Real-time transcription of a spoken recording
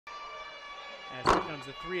As here comes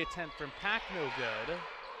a 3 attempt from Pack, no good.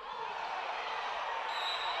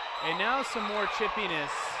 And now some more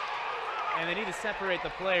chippiness, and they need to separate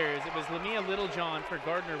the players. It was Lamia Littlejohn for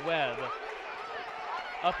Gardner-Webb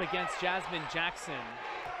up against Jasmine Jackson.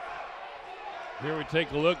 Here we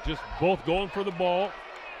take a look, just both going for the ball.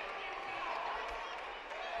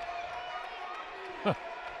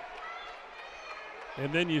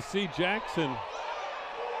 And then you see Jackson.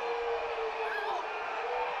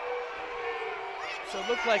 So it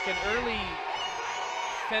looked like an early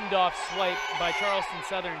fend-off swipe by Charleston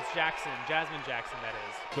Southern's Jasmine Jackson, that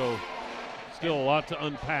is. So still a lot to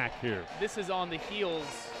unpack here. This is on the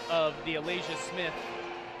heels of the Alasia Smith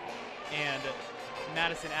and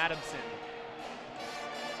Madison Adamson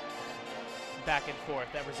back and forth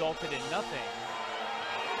that resulted in nothing.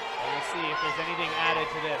 And we'll see if there's anything added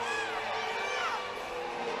to this.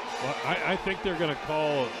 Well, I think they're going to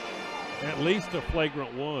call at least a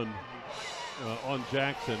flagrant 1 on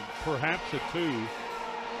Jackson, perhaps a 2.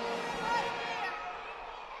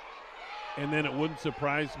 And then it wouldn't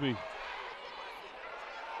surprise me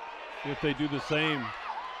if they do the same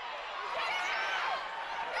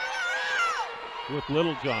with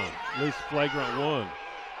Littlejohn, at least flagrant 1.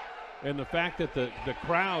 And the fact that the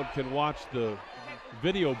crowd can watch the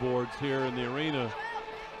video boards here in the arena,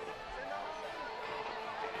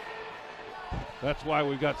 that's why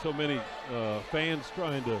we've got so many fans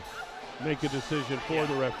trying to make a decision for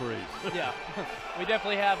the referees. Yeah, we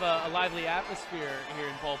definitely have a lively atmosphere here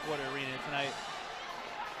in Paul Porter Arena tonight.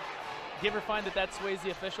 Do you ever find that sways the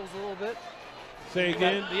officials a little bit? Say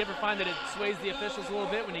again? Do you ever find that it sways the officials a little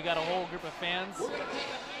bit when you got a whole group of fans?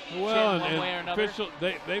 Well, one way or another?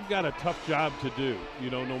 they've got a tough job to do,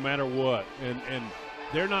 no matter what. And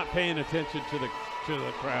they're not paying attention to the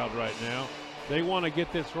crowd right now. They want to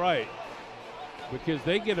get this right, because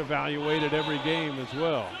they get evaluated every game as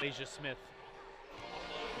well. Alasia Smith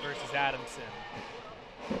versus Adamson.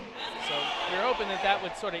 So we're hoping that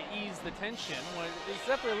would sort of ease the tension. There's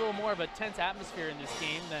definitely a little more of a tense atmosphere in this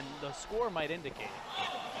game than the score might indicate.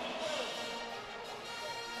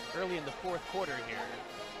 Early in the 4th quarter here.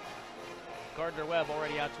 Gardner-Webb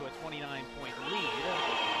already out to a 29-point lead.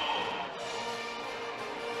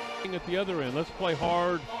 At the other end, let's play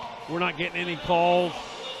hard. We're not getting any calls,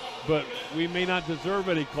 but we may not deserve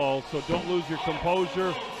any calls, so don't lose your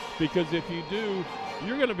composure, because if you do,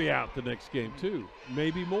 you're going to be out the next game too,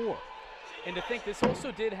 maybe more. And to think this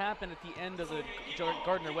also did happen at the end of the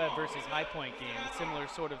Gardner-Webb versus High Point game, a similar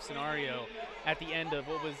sort of scenario at the end of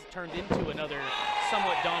what was turned into another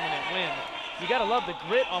somewhat dominant win. You got to love the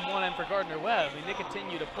grit on one end for Gardner-Webb. I mean, they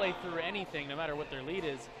continue to play through anything, no matter what their lead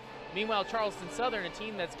is. Meanwhile, Charleston Southern, a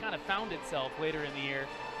team that's kind of found itself later in the year,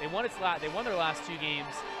 they won their last 2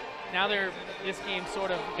 games. Now this game's sort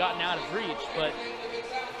of gotten out of reach, but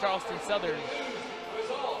Charleston Southern,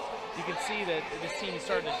 you can see that this team is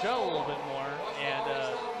starting to gel a little bit more, and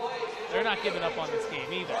they're not giving up on this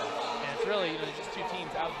game either. And it's really just 2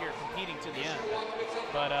 teams out here competing to the end.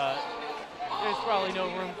 But there's probably no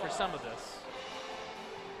room for some of this.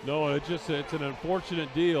 No, it's an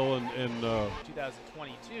unfortunate deal, and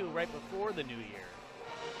 2022, right before the new year.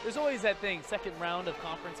 There's always that thing, second round of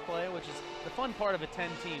conference play, which is the fun part of a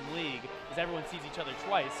 10-team league, is everyone sees each other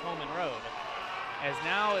twice, home and road. As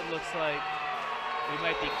now it looks like we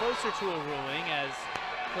might be closer to a ruling, as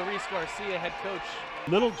Clarice Garcia, head coach.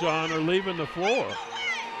 Littlejohn are leaving the floor.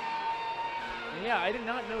 Yeah, I did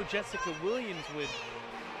not know Jessica Williams would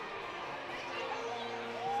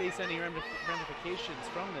face any ramifications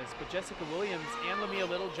from this, but Jessica Williams and Lamia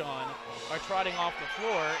Littlejohn are trotting off the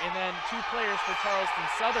floor, and then 2 players for Charleston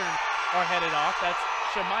Southern are headed off. That's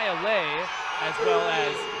Shamaya Lay as well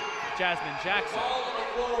as Jasmine Jackson.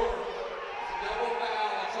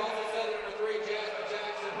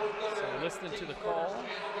 So listening to the call.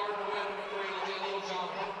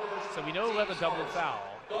 So we know we'll have a double foul.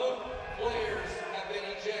 Both players have been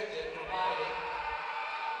ejected from hiding.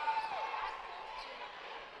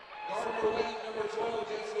 Gardner-Webb, number 12,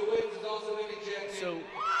 Jessica Williams, has also been ejected. So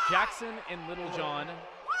Jackson and Littlejohn,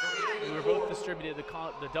 who were both distributed the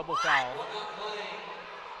double foul,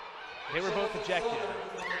 they were both ejected.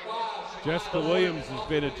 Jessica Williams has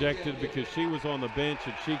been ejected because she was on the bench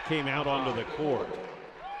and she came out onto the court,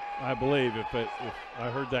 I believe, if I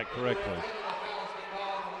heard that correctly.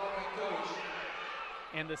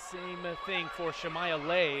 And the same thing for Shamaya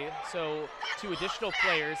Lay. So 2 additional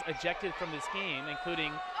players ejected from this game,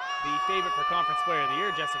 including the favorite for Conference Player of the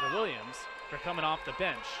Year, Jessica Williams, for coming off the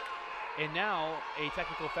bench. And now a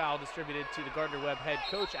technical foul distributed to the Gardner-Webb head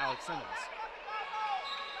coach, Alex Simmons.